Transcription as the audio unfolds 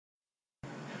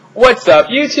What's up,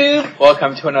 YouTube?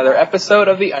 Welcome to another episode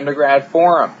of the Undergrad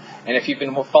Forum. And if you've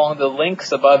been following the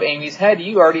links above Amy's head,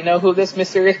 you already know who this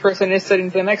mysterious person is sitting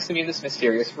next to me in this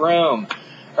mysterious room.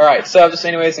 Alright, so just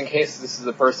anyways, in case this is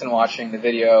a person watching the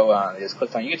video that just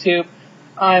clicked on YouTube,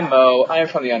 I'm Mo. I'm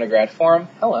from the Undergrad Forum.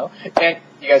 Hello. And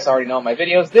you guys already know my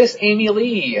videos. This Amy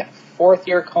Lee,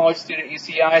 fourth-year college student at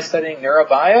UCI studying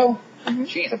neurobio.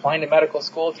 She's applying to medical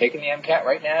school, taking the AMCAS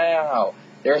right now.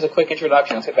 There's a quick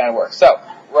introduction. Let's get back to work. So,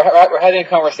 we're having a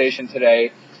conversation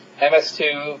today.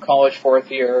 MS2, college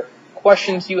fourth year.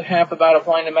 Questions you have about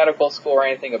applying to medical school or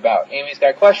anything about. Amy's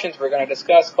got questions we're going to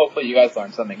discuss. Hopefully you guys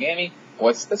learned something. Amy,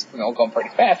 what's this? We're going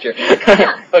pretty fast here.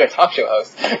 Like a talk show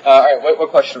host. Alright, what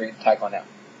question are we tackling now?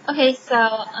 Okay, so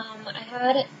I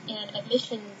had an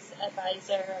admissions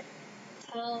advisor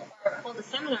hold a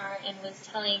seminar and was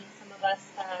telling some of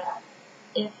us that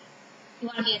if you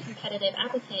want to be a competitive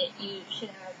applicant, you should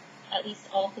have at least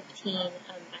all 15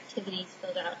 activities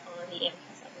filled out on the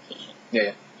AMCAS application.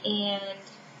 Yeah. And,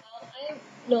 well, I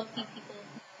know a few people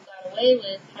who got away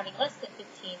with having less than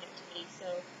 15 activities, so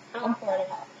how important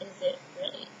is it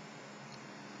really?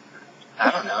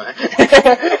 I don't know.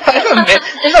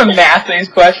 There's a math to these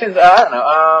questions. I don't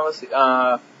know. Let's see.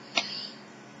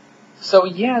 So,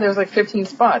 yeah, there's like 15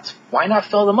 spots. Why not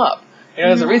fill them up? You know,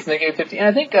 there's a reason they gave 15. And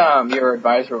I think your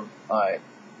advisor,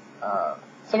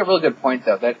 it's like a really good point,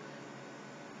 though, that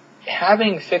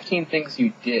having 15 things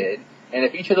you did, and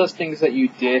if each of those things that you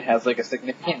did has like a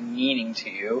significant meaning to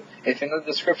you, if in the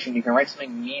description you can write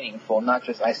something meaningful, not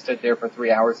just I stood there for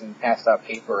 3 hours and passed out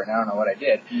paper and I don't know what I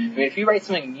did. I mean, if you write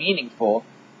something meaningful,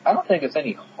 I don't think there's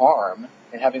any harm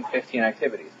in having 15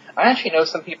 activities. I actually know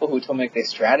some people who told me like they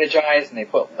strategize and they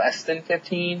put less than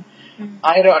 15.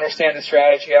 I don't understand the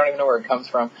strategy. I don't even know where it comes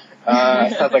from.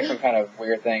 It sounds like some kind of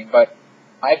weird thing. But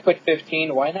I put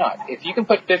 15. Why not? If you can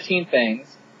put 15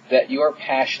 things that you're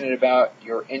passionate about,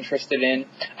 you're interested in.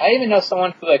 I even know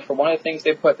someone who, like, for one of the things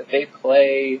they put, that they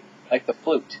play, like, the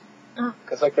flute.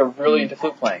 Because, like, they're really into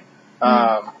flute playing.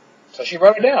 So she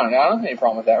wrote it down. I don't have any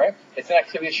problem with that, right? It's an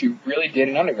activity she really did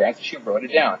in undergrad, so she wrote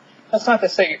it down. That's not to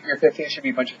say your 15 should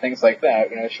be a bunch of things like that.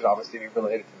 You know, it should obviously be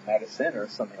related to medicine or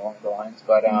something along the lines.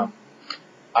 But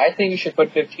I think you should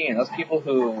put 15. Those people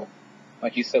who,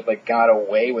 like you said, like, got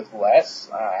away with less,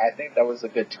 I think that was a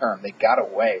good term. They got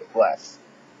away with less.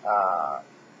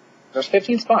 There's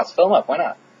 15 spots. Fill them up. Why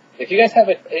not? If you guys have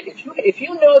it, if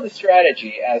you know the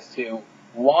strategy as to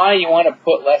why you want to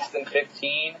put less than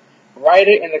 15, write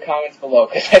it in the comments below,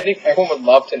 because I think everyone would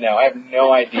love to know. I have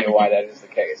no idea why that is the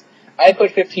case. I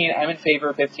put 15. I'm in favor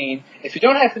of 15. If you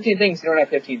don't have 15 things, you don't have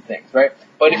 15 things, right?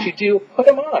 But if you do, put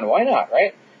them on. Why not,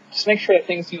 right? Just make sure the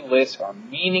things you list are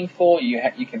meaningful. You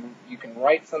can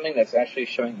write something that's actually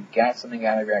showing you got something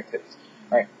out of your activities.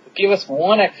 All right. Give us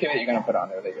one activity you're going to put on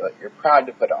there that you're proud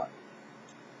to put on.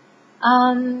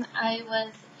 I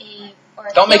was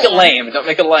Don't make it lame. Don't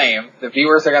make it lame. The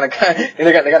viewers are they're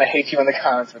gonna hate you in the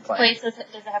comments for playing. Wait, does it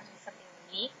have to be something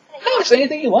unique? No, just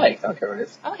anything you like. I don't care what it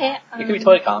is. Okay. It can be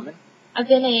totally common. I've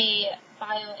been a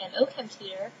bio and OChem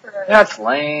tutor for... That's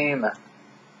lame.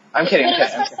 I'm kidding. But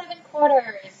it was for 7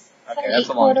 quarters. Okay, that's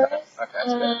a long time. Okay,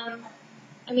 that's good.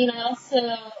 I mean, I also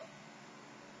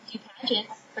do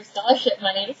pageants for scholarship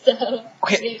money, so...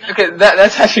 Okay,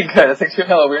 that's actually good. That's actually a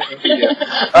hella weird thing to do.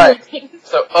 Alright,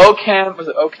 so OChem, was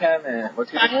it OChem and what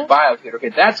tutor? Bio tutor. Okay,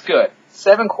 that's good.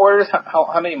 7 quarters,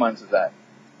 how many months is that?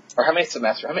 Or how many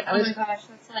semesters? How many, oh my gosh,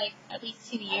 that's like at least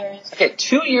 2 years. Okay,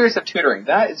 2 years of tutoring.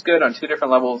 That is good on 2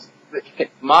 different levels.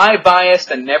 My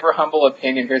biased and never humble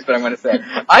opinion, here's what I'm going to say.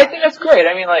 I think that's great.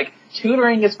 I mean, like,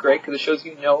 tutoring is great because it shows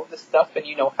you know the stuff and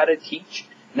you know how to teach.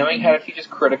 Knowing how to teach is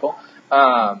critical.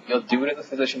 You'll do it as a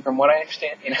physician, from what I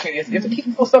understand. You know, you have to teach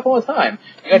people stuff all the time.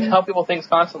 You got to tell people things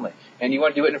constantly, and you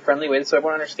want to do it in a friendly way so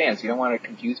everyone understands. You don't want to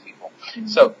confuse people.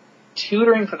 So,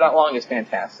 tutoring for that long is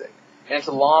fantastic, and it's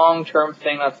a long-term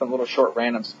thing. Not some little short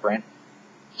random sprint.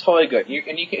 Totally good.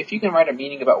 If you can write a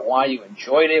meaning about why you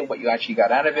enjoyed it, what you actually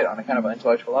got out of it on a kind of an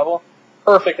intellectual level,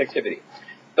 perfect activity.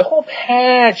 The whole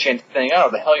pageant thing, I don't know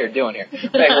what the hell you're doing here.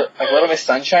 Like Little Miss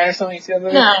Sunshine or something, you see that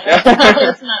movie? No,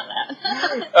 it's not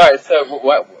that. Alright, so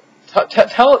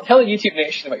tell the YouTube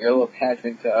Nation about your little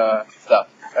pageant stuff.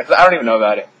 Cause I don't even know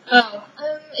about it. Oh,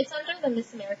 it's under the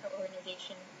Miss America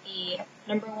organization, the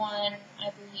 #1,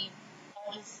 I believe,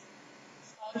 largest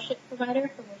scholarship provider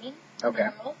for women in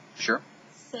the world. Sure.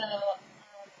 So,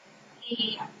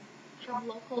 they have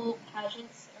local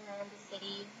pageants around the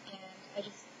city, and I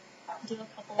just do a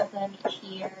couple of them each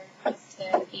year just to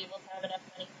be able to have enough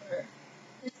money for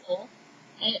school.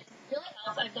 And it really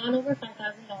helps. I've gone over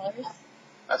 $5,000.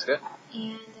 That's good.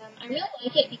 And I really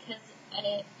like it because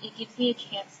it gives me a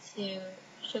chance to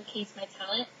showcase my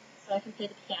talent, so I can play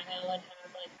the piano and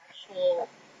have like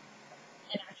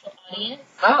an actual audience.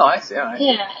 Oh, I see. Oh,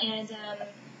 Yeah, and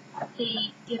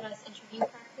they give us interview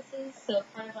practices. So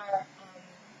part of our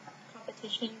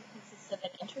competition consists of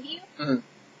an interview,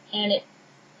 and it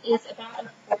is about a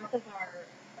fourth of our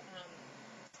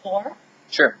score.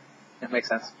 Sure, that makes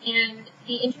sense. And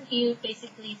the interview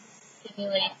basically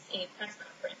simulates a press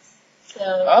conference. So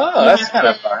that's kind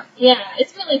of fun. Yeah,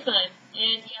 it's really fun,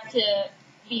 and you have to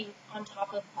be on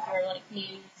top of your like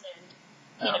news and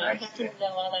you have to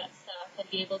know all that stuff and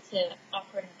be able to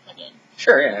offer an opinion.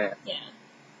 Sure, yeah. Yeah.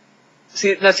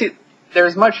 See,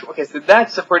 there's much. Okay, so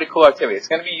that's a pretty cool activity. It's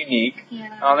going to be unique.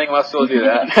 Yeah. I don't think most people do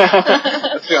that.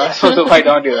 Let's be honest, most people probably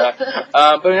don't do that.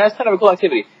 But that's kind of a cool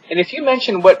activity. And if you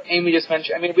mention what Amy just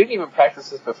mentioned, I mean, we didn't even practice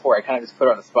this before. I kind of just put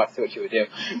her on the spot to see what you would do.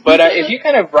 But if you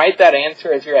kind of write that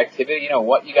answer as your activity,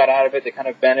 what you got out of it, the kind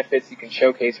of benefits, you can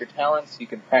showcase your talents, you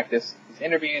can practice these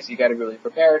interviews, you got to be really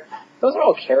prepared. Those are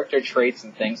all character traits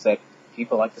and things that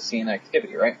people like to see in an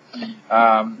activity, right?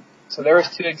 So there was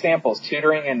 2 examples,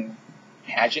 tutoring and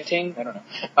pageanting? I don't know.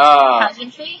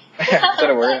 Pageantry? Is that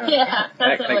a word? Yeah,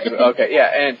 that's a word. Okay,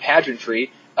 yeah, and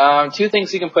pageantry. 2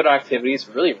 things you can put on activities,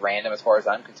 really random as far as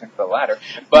I'm concerned for the latter.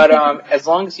 But as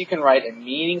long as you can write a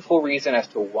meaningful reason as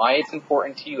to why it's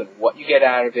important to you and what you get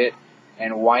out of it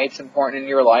and why it's important in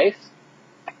your life,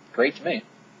 great to me.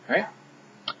 Alright?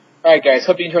 Alright guys,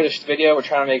 hope you enjoyed this video. We're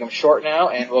trying to make them short now,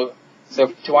 and so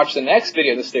to watch the next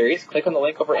video of the series, click on the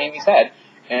link over Amy's head.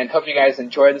 And hope you guys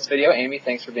enjoyed this video. Amy,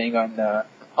 thanks for being on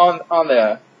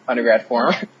the Undergrad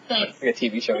Forum. Thanks. Like a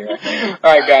TV show here.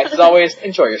 Alright guys, as always,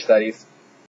 enjoy your studies.